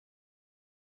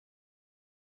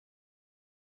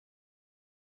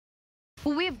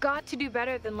Well, we've got to do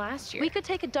better than last year. We could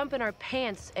take a dump in our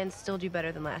pants and still do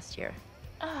better than last year.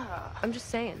 I'm just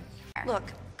saying. Look,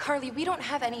 Carly, we don't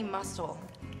have any muscle.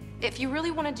 If you really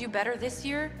want to do better this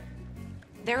year,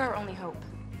 they're our only hope.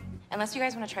 Unless you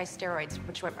guys want to try steroids,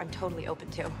 which I'm totally open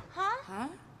to. Huh?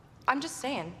 I'm just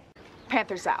saying.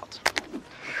 Panthers out.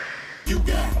 You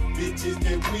got bitches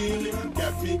that will and you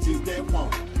got bitches that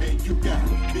won't. And you got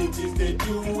bitches that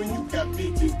do and you got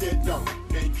bitches that don't.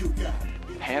 And you got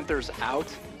Panthers out?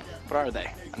 What are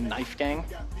they? A knife gang?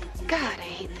 God, I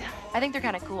hate them. I think they're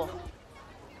kind of cool.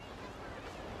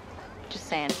 Just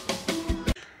saying.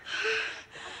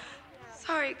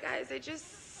 Sorry, guys, I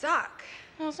just suck.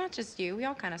 Well, it's not just you. We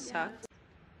all kind of suck.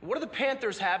 What do the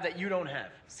Panthers have that you don't have?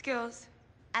 Skills.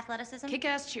 Athleticism.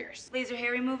 Kick-ass cheers. Laser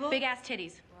hair removal. Big ass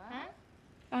titties. What?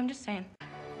 Oh, I'm just saying.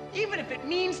 Even if it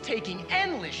means taking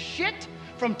endless shit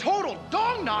from total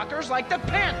dong knockers like the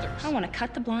Panthers. I want to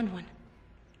cut the blonde one.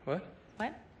 What?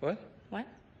 What? What? What?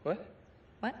 What?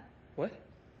 What? What?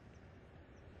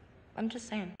 I'm just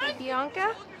saying.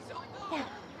 Bianca? Yeah.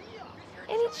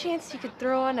 Any chance you could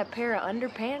throw on a pair of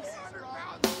underpants?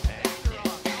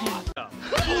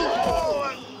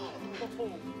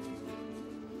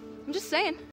 I'm just saying.